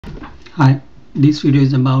Hi, this video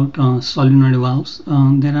is about solenoid valves.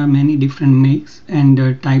 There are many different makes and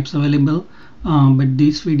types available, but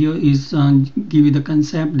this video is give you the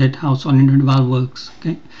concept that how solenoid valve works.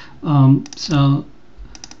 Okay, so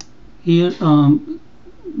here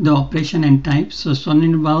the operation and types. So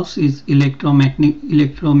solenoid valves is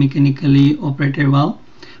electromechanically operated valve.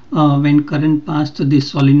 When current passes to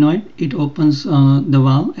this solenoid, it opens the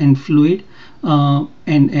valve and fluid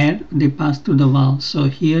and air they pass through the valve. So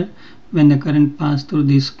here when the current passes through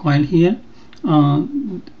this coil here, uh,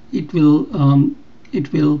 it will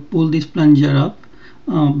pull this plunger up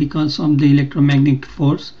because of the electromagnetic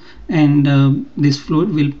force, and this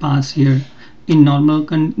fluid will pass here. In normal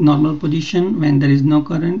position, when there is no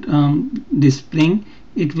current, this spring,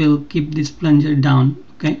 it will keep this plunger down.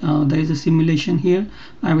 Okay, there is a simulation here.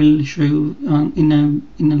 I will show you in a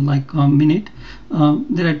minute.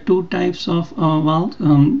 There are two types of valves.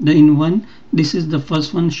 In one, this is the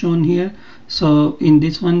first one shown here. So in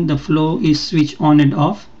this one, the flow is switched on and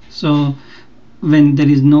off. So when there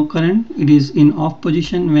is no current, it is in off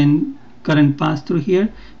position. When current pass through here,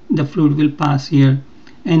 the fluid will pass here.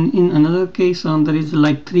 And in another case, there is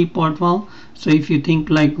like 3-port valve. So if you think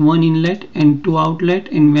like one inlet and 2 outlet,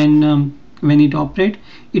 and when it operates,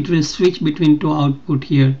 it will switch between 2 output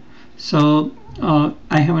here. So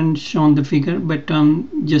I haven't shown the figure, but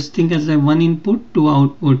just think as a 1 input 2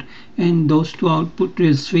 output, and those 2 output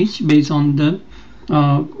will switch based on the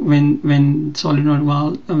when solenoid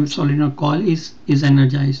valve solenoid coil is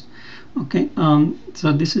energized. Okay,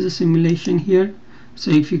 so this is a simulation here.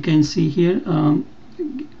 So if you can see here,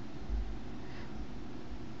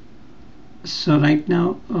 so right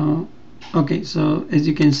now, okay, so as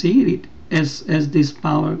you can see, it as this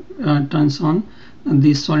power turns on,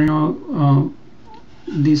 this solenoid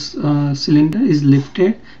this cylinder is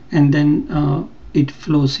lifted, and then it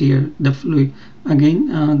flows here, the fluid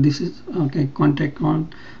again. This is okay, contact on.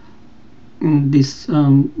 This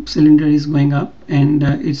cylinder is going up, and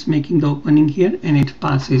it's making the opening here, and it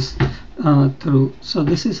passes through. So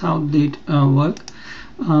this is how they work.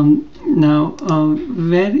 Now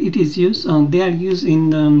where it is used, they are used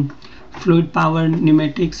in fluid power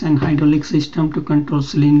pneumatics and hydraulic system to control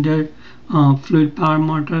cylinder, fluid power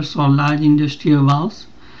motors, or large industrial valves.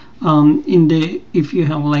 If you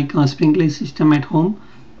have like a sprinkling system at home,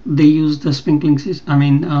 they use the sprinkling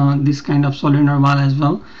system, this kind of solenoid valve as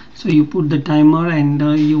well. So you put the timer, and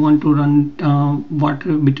you want to run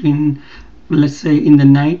water between, let's say in the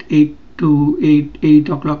night, 8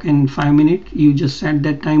 o'clock and 5 minutes. You just set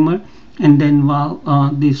that timer, and then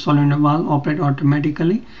the solenoid valve operate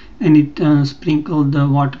automatically, and it sprinkle the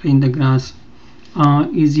water in the grass.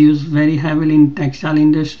 Is used very heavily in textile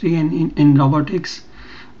industry and in robotics.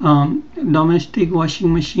 Domestic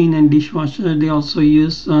washing machine and dishwasher, they also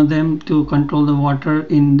use them to control the water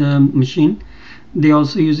in the machine. They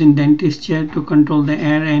also use in dentist chair to control the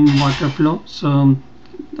air and water flow. So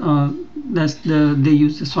they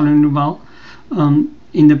use the solenoid valve.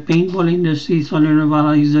 In the paintball industry, solenoid valve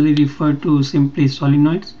are usually referred to simply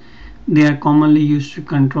solenoids. They are commonly used to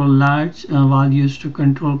control large valve used to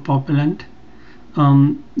control propellant,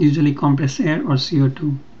 usually compressed air or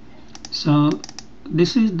CO2. So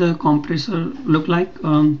this is the compressor look like.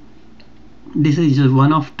 This is just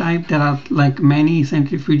one of type. There are like many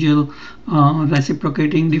centrifugal,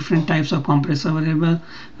 reciprocating, different types of compressor available.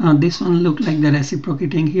 This one look like the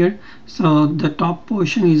reciprocating here. So the top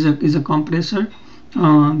portion is a compressor.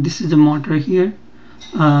 This is the motor here.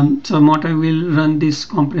 So motor will run this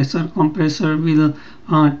compressor. Compressor will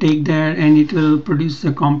take the air, and it will produce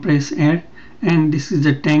the compressed air. And this is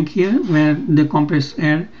the tank here where the compressed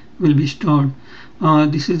air will be stored.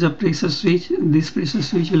 This is a pressure switch. This pressure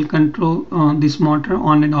switch will control this motor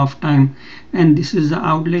on and off time. And this is the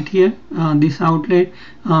outlet here. This outlet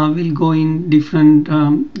will go in different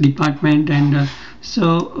department. And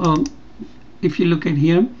if you look at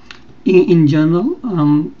here, in general,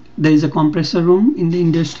 there is a compressor room in the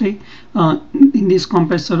industry. In this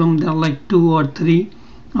compressor room, there are like 2 or 3.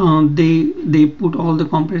 They put all the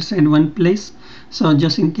compressors at one place, so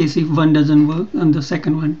just in case if one doesn't work, and the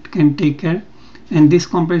second one can take care. And this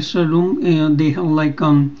compressor room, they have like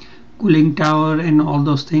cooling tower and all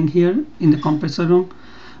those things here in the compressor room.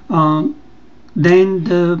 Then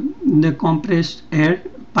the compressed air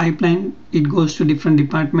pipeline, it goes to different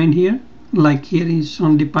department here. Like here is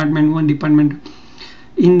on department 1, department.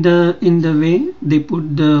 In the way they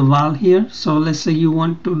put the valve here. So let's say you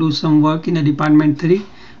want to do some work in a department 3.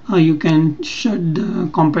 You can shut the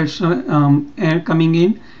compressor air coming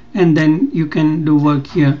in, and then you can do work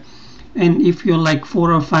here. And if you're like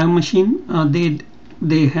 4 or 5 machine,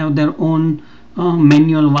 they have their own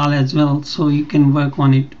manual valve as well, so you can work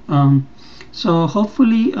on it. So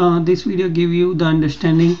hopefully this video give you the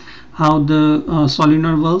understanding how the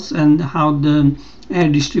solenoid valves and how the air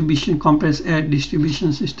distribution, compressed air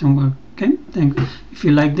distribution system work. Okay, thank you. If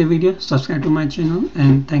you like the video, subscribe to my channel,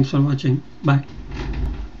 and thanks for watching. Bye.